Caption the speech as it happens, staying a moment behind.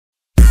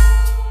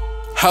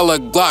Hella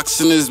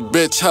Glocks in this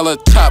bitch, hella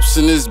chops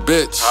in this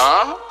bitch.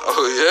 Huh?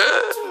 Oh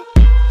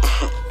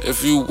yeah?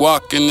 If you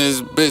walk in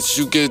this bitch,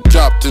 you get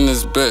dropped in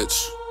this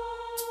bitch.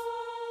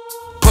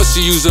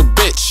 Pussy, you's a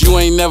bitch, you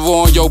ain't never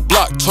on your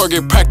block.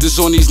 Target practice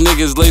on these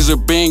niggas, laser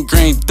beam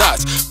green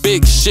dots.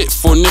 Big shit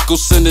for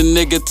nickels, send a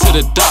nigga to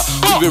the dock.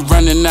 We been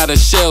running out of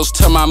shells,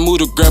 tell my moo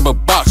to grab a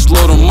box.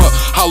 Load them up,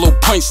 hollow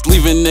points,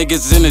 leaving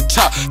niggas in the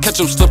chop.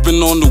 Catch him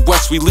slipping on the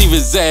west, we leave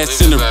his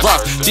ass in the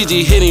rock.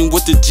 GG hit him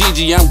with the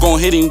GG, I'm gon'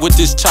 hit him with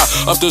this chop.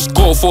 Up the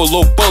score for a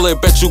low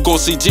bullet, bet you gon'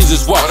 see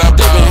Jesus walk.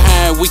 They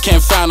behind, we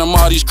can't find them,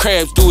 all these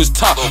crabs do his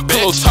top.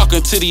 Pillow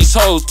talking to these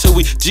hoes till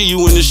we G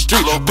you in the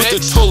street. Put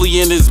the tully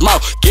in his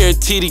mouth,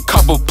 guaranteed he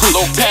cop a plea.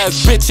 Tie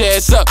his bitch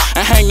ass up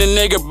and hang the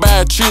nigga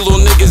by a tree.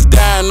 Little niggas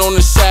dying on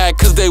the side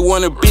cause they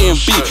wanna be in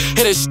B.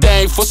 Hit a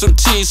stain for some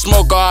cheese,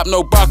 smoke op,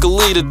 no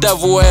broccoli. The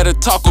devil had a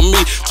talk with me,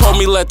 told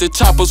me let the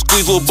chopper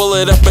squeeze little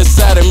bullet up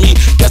inside of me.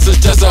 Guess it's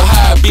just a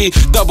hobby,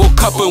 double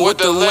cupping with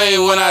the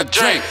lane when I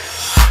drink.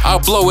 I'll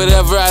blow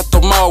whatever at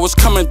the mall, was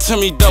coming to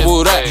me,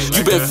 double that.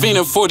 You been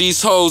fiending for these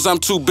hoes, I'm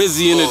too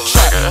busy in the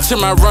trap.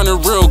 Tim, I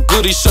running real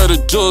good, he shut the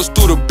jewels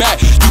through the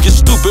back. You get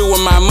stupid with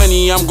my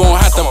money, I'm gon'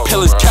 have to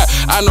peel his cap.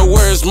 I know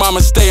where his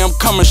mama stay, I'm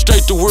coming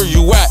straight to where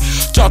you at.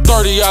 Drop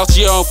 30 out,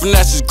 yeah, on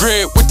finesse his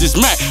grid with this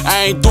Mac.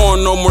 I ain't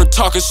doing no more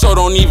talking, so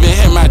don't even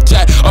hit my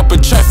jack. Up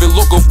in traffic,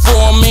 looking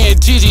for me and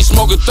Gigi,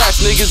 smoking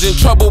thrash. Niggas in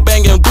trouble,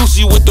 banging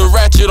Boosie with the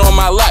ratchet on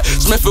my lap.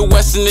 Smith &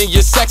 Wesson in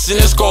your section,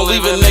 it's gon'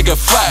 leave a nigga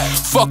flat.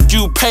 Fuck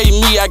you, pay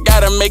me, I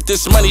gotta make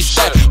this money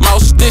stack.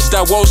 Mouth stitched,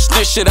 I won't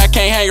snitch shit, I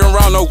can't hang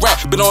around no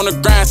rap. Been on the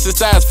grind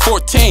since I was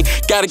 14,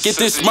 gotta get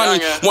this money.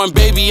 One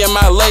baby and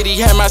my lady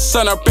had my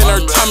son up in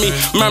her tummy.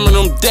 Remember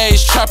them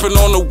days, trapping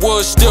on the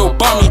wood, still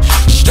bummy.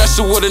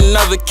 Stressing with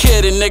another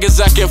kid and niggas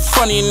acting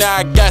funny. Now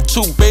I got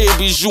 2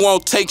 babies, you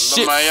won't take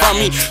shit from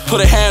me. Put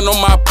a hand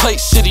on my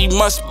plate, shit, he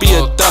must be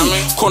a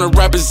dummy. Corner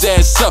rappers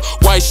ass up,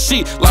 white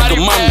sheet like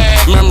a mummy.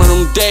 Remember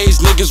them days,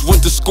 niggas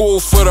went to school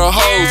for the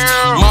hoes.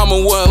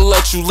 Mama wouldn't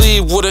let you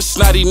leave with a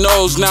snotty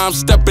nose. Now I'm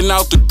stepping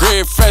out the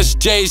grid, fresh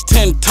J's,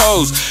 10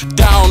 toes.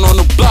 Down on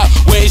the block,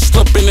 we ain't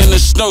slipping in the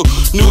snow.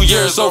 New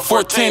Year's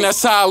 014,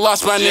 that's how I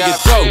lost my nigga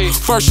dough.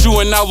 First you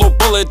and now little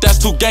bullet, that's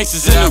 2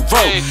 gangsters in a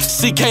row.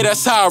 CK,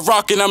 that's how I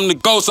rock and I'm the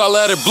ghost, I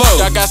let it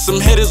blow. I got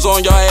some hitters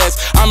on your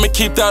ass, I'ma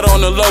keep that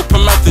on the low.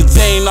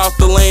 Promethazine off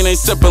the lane, ain't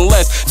sipping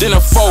less than a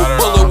 4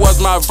 bullet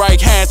was my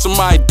right hand, so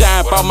my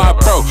dime by my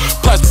bro.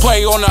 Plus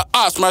play on the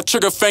ops, my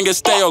trigger finger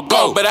stay or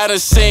go. But I done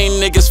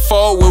seen niggas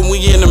fall when we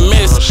in the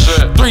midst.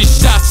 3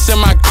 shots in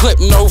my clip,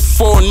 no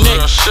 4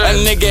 nick. A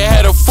nigga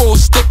had a full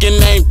stick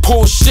and ain't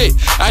pull shit.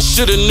 I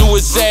shoulda knew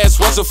his ass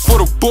wasn't for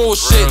the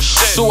bullshit.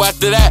 So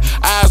after that,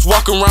 I was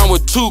walking around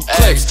with 2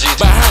 clips.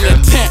 Behind the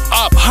tent,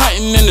 up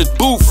hunting in the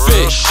boot fit.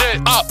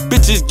 Up,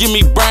 bitches give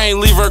me brain,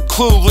 leave her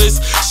clueless.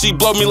 She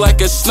blow me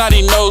like a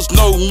snotty nose,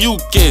 no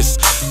mucus.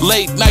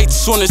 Late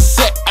nights on the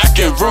set,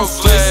 acting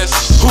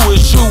ruthless. Who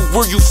is you,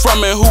 where you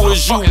from, and who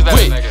is you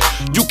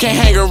with? You can't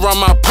hang around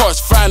my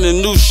parts, find a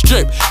new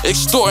strip.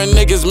 Extorting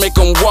niggas, make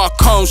them walk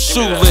home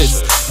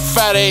shoeless.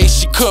 Friday,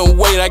 she couldn't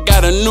wait, I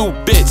got a new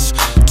bitch.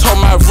 Told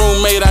my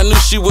roommate I knew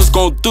she was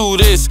gon' do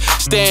this.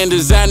 Stay in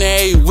designer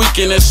every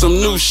weekend and some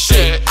new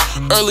shit.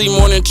 Early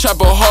morning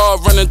trapper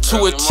hard, running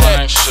to a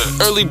check.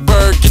 Early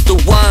bird, get the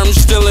worm,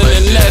 still in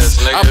the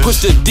nest. I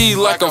push the D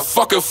like a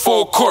fucking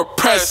full court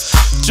press.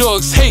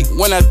 Jugs hate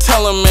when I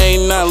tell them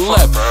ain't nothing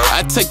left.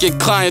 I take your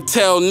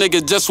clientele,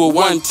 nigga, just with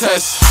 1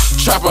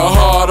 test. Trapper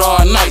hard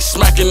all night,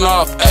 smacking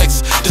off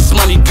X. This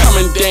money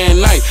coming day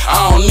and night,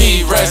 I don't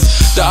need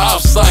rest. The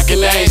ops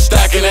slacking, they ain't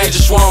stacking, they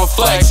just want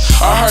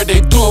flex. I heard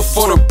they do it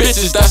for the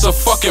bitches, that's a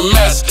fucking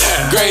mess.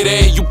 Grade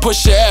A, you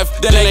push your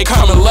F, then they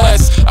coming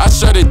less. I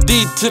share the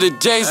D to the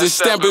J's and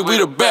stamp it, we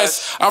the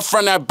best. I'm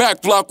from that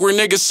back block where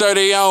niggas serve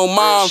their own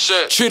mom.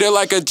 Treat her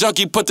like a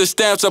junkie, put the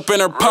stamps up in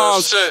her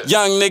palms.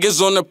 Young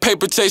niggas on the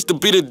paper chase to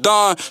be the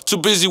dawn. Too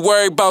busy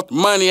worried about the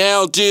money,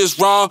 LG is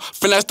wrong.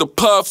 Finesse the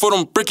plug for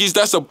them brickies,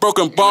 that's a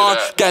broken bond.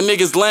 Got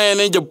niggas laying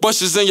in your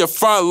bushes in your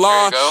front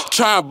lawn.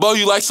 Try and blow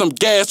you like some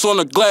gas on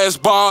a glass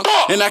bomb.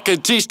 And I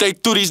could G stay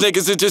through these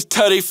niggas and just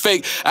tell they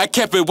fake. I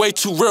kept it way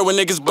too real with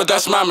niggas, but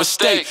that's my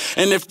mistake.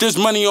 And if there's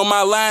money on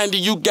my line,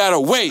 then you gotta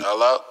wait.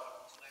 Hello?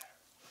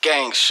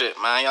 Gang shit,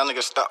 man. Y'all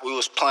niggas thought we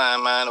was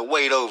playing, man. The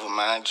wait over,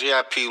 man.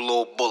 G.I.P.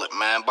 little bullet,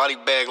 man. Body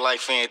bag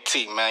life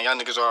NT, man. Y'all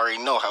niggas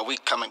already know how we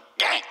coming.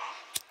 Gang.